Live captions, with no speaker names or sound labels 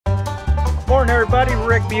morning, everybody.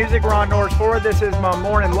 Rick Music, Ron Norris Ford. This is my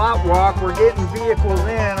morning lot walk. We're getting vehicles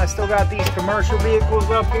in. I still got these commercial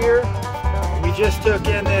vehicles up here. We just took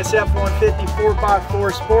in this F-150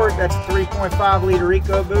 4x4 Sport. That's a 3.5 liter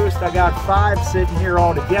EcoBoost. I got 5 sitting here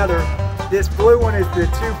all together. This blue one is the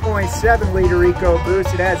 2.7 liter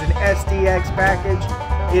EcoBoost. It has an SDX package.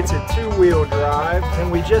 It's a 2-wheel drive.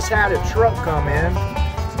 And we just had a truck come in.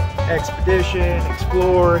 Expedition,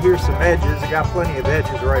 Explorer. Here's some edges. I got plenty of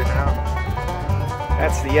edges right now.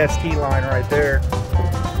 That's the ST line right there.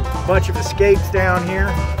 Bunch of Escapes down here.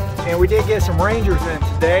 And we did get some Rangers in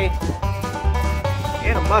today.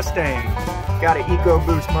 And a Mustang. Got an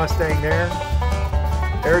EcoBoost Mustang there.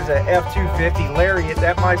 There's a F-250 Lariat.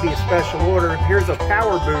 That might be a special order. Here's a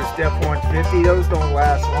Power Boost F-150. Those don't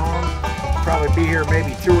last long. Probably be here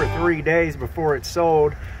maybe 2 or 3 days before it's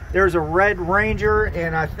sold. There's a red Ranger,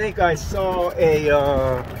 and I think I saw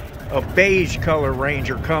a beige color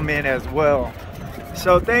Ranger come in as well.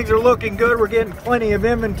 So things are looking good. We're getting plenty of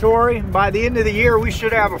inventory. By the end of the year, we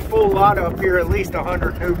should have a full lot up here, at least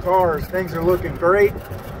 100 new cars. Things are looking great.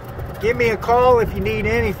 Give me a call if you need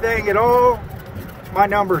anything at all. My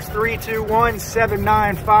number is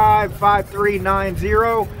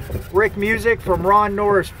 321-795-5390. Rick Music from Ron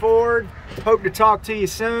Norris Ford. Hope to talk to you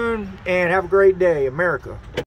soon, and have a great day, America.